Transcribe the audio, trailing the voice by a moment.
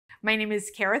My name is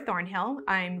Kara Thornhill.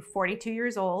 I'm 42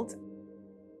 years old.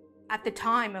 At the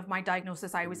time of my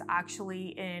diagnosis, I was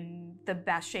actually in the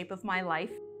best shape of my life.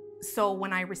 So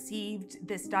when I received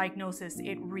this diagnosis,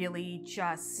 it really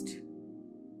just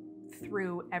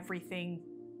threw everything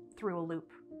through a loop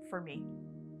for me.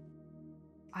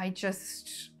 I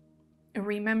just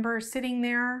remember sitting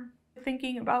there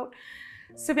thinking about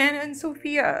Savannah and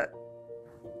Sophia,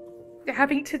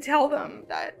 having to tell them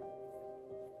that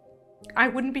I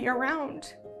wouldn't be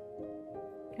around.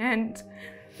 And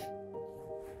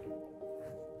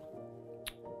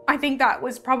I think that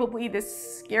was probably the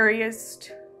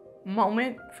scariest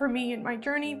moment for me in my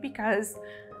journey, because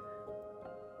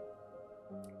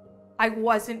I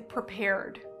wasn't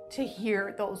prepared to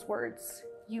hear those words.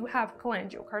 You have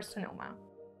cholangiocarcinoma.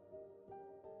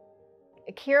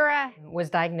 Kara was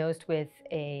diagnosed with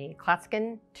a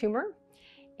Klatskin tumor,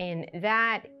 and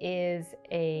that is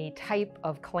a type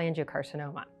of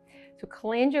cholangiocarcinoma. So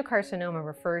cholangiocarcinoma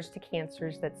refers to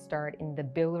cancers that start in the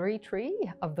biliary tree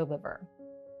of the liver.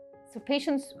 So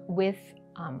patients with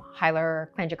hilar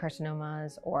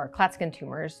cholangiocarcinomas or Klatskin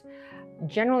tumors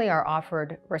generally are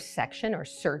offered resection or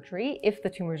surgery if the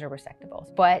tumors are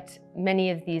resectable. But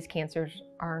many of these cancers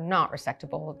are not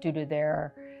resectable due to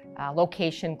their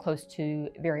location close to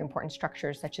very important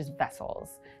structures such as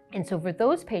vessels. And so for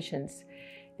those patients,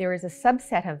 there is a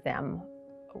subset of them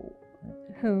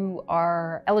who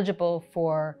are eligible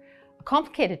for a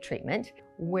complicated treatment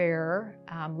where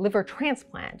liver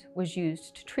transplant was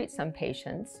used to treat some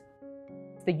patients.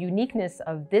 The uniqueness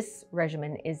of this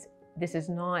regimen is this is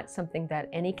not something that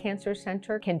any cancer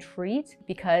center can treat,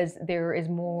 because there is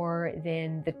more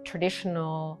than the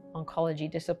traditional oncology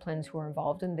disciplines who are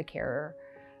involved in the care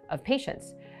of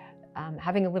patients.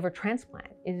 Having a liver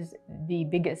transplant is the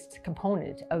biggest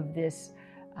component of this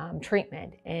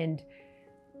treatment, and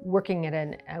working at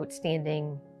an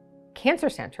outstanding cancer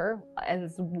center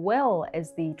as well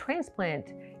as the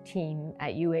transplant team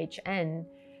at UHN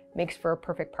makes for a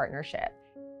perfect partnership.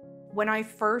 When I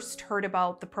first heard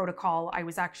about the protocol, I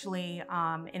was actually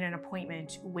in an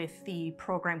appointment with the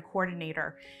program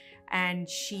coordinator, and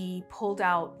she pulled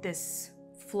out this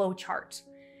flow chart,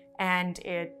 and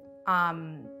it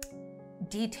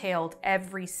detailed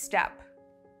every step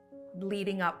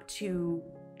leading up to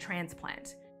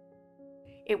transplant.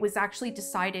 It was actually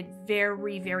decided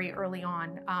very, very early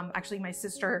on. Actually, my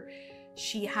sister,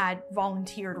 she had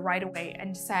volunteered right away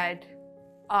and said,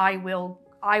 I will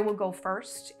go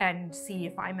first and see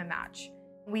if I'm a match.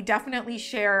 We definitely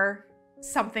share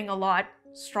something a lot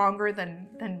stronger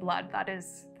than blood, that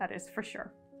is for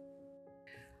sure.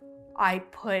 I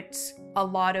put a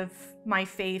lot of my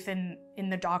faith in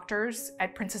the doctors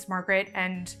at Princess Margaret,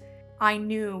 and I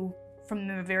knew from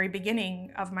the very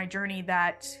beginning of my journey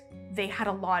that they had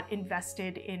a lot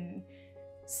invested in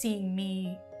seeing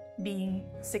me being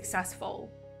successful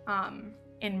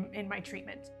in my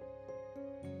treatment.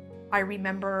 I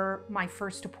remember my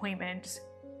first appointment,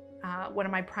 one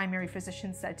of my primary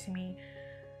physicians said to me,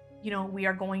 you know, we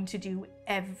are going to do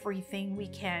everything we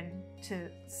can to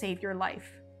save your life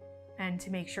and to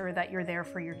make sure that you're there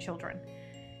for your children.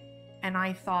 And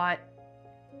I thought,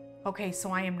 okay,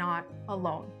 so I am not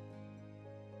alone.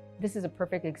 This is a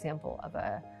perfect example of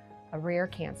a rare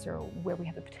cancer where we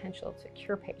have the potential to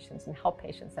cure patients and help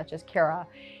patients such as Kara,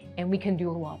 and we can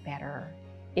do a lot better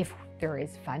if there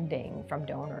is funding from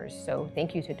donors. So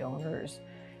thank you to donors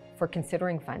for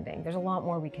considering funding. There's a lot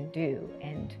more we can do,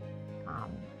 and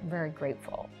I'm very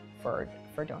grateful for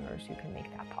donors who can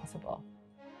make that possible.